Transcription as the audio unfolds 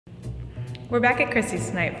We're back at Christie's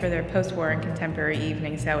tonight for their post-war and contemporary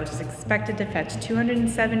evening sale, which is expected to fetch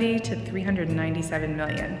 $270 to $397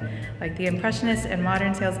 million. Like the Impressionist and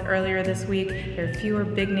Modern sales earlier this week, there are fewer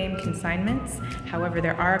big-name consignments. However,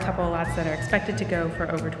 there are a couple of lots that are expected to go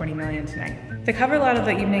for over $20 million tonight. The cover lot of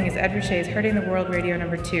the evening is Ed Ruscha's Hurting the World Radio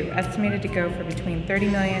 #2, estimated to go for between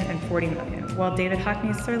 $30 million and $40 million, while David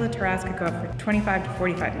Hockney's Sur la Terrasse could go up for $25 to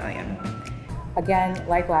 $45 million. Again,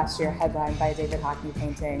 like last year, headlined by a David Hockney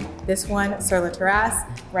painting. This one, Sur la Terrasse,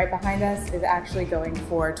 right behind us, is actually going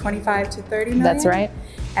for $25 to $30 million. That's right.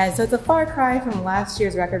 And so it's a far cry from last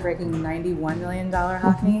year's record-breaking $91 million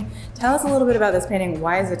Hockney. Tell us a little bit about this painting.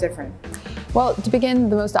 Why is it different? Well, to begin,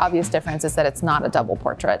 the most obvious difference is that it's not a double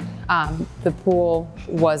portrait. The pool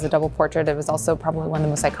was a double portrait. It was also probably one of the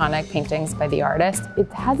most iconic paintings by the artist.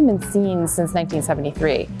 It hasn't been seen since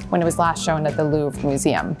 1973, when it was last shown at the Louvre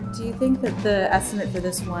Museum. Do you think that the estimate for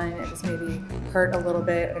this one is maybe hurt a little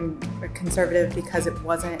bit and conservative because it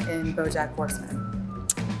wasn't in BoJack Horseman?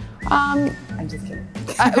 I'm just kidding.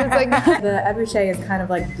 The Ed Ruscha is kind of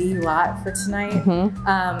like the lot for tonight.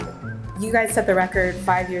 You guys set the record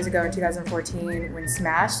 5 years ago in 2014 when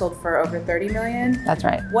Smash sold for over $30 million. That's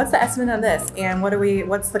right. What's the estimate on this, and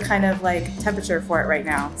what's the kind of like temperature for it right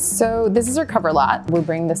now? So this is our cover lot. We're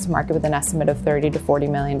bringing this to market with an estimate of $30 to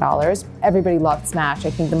 $40 million. Everybody loved Smash.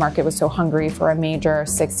 I think the market was so hungry for a major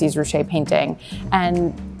 60s Ruscha painting,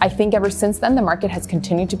 and I think ever since then the market has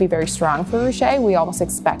continued to be very strong for Ruscha. We almost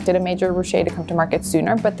expected a major Ruscha to come to market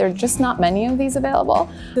sooner, but there are just not many of these available.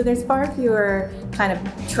 So there's far fewer kind of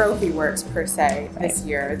trophy works per se this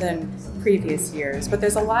year than previous years, but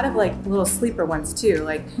there's a lot of like little sleeper ones too,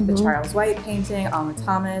 like the Charles White painting, Alma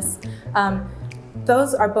Thomas.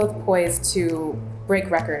 Those are both poised to break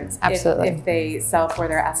records if they sell for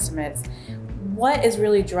their estimates. What is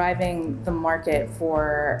really driving the market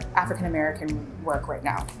for African-American work right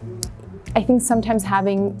now? I think sometimes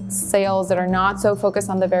having sales that are not so focused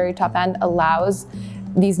on the very top end allows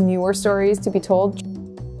these newer stories to be told.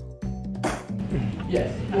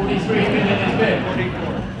 Yes, 43 million is bid.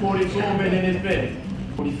 44 million is bid.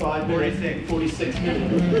 45 million, 46 million.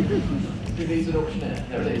 Who needs an auctioneer?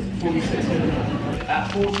 There it is, 46 million. At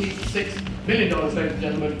 $46 million, ladies and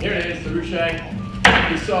gentlemen, here it is, the Rucha.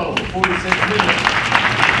 We sold 46 million.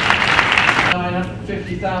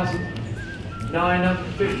 950,000.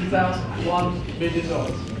 950,000. $1 million.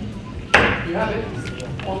 You have it.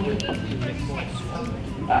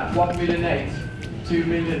 At 1,000,008. 2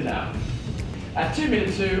 million now. At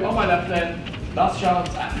 2,000,002, on my left then, last chance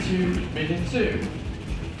at 2,000,002.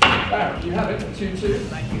 Barrett, you have it at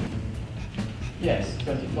 2,2. Yes,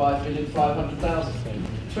 25,500,000.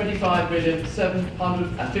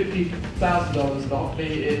 $25,750,000 not me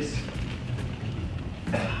is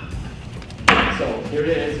sold. Here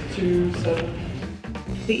it is, 2,7.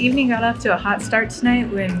 The evening got off to a hot start tonight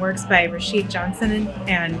when works by Rashid Johnson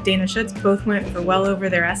and Dana Schutz both went for well over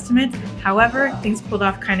their estimates. However, things pulled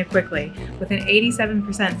off kind of quickly. With an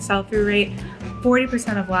 87% sell-through rate,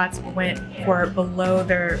 40% of lots went for below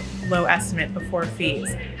their low estimate before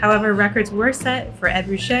fees. However, records were set for Ed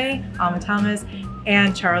Ruscha, Alma Thomas,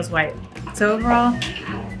 and Charles White. So overall,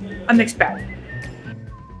 a mixed bag.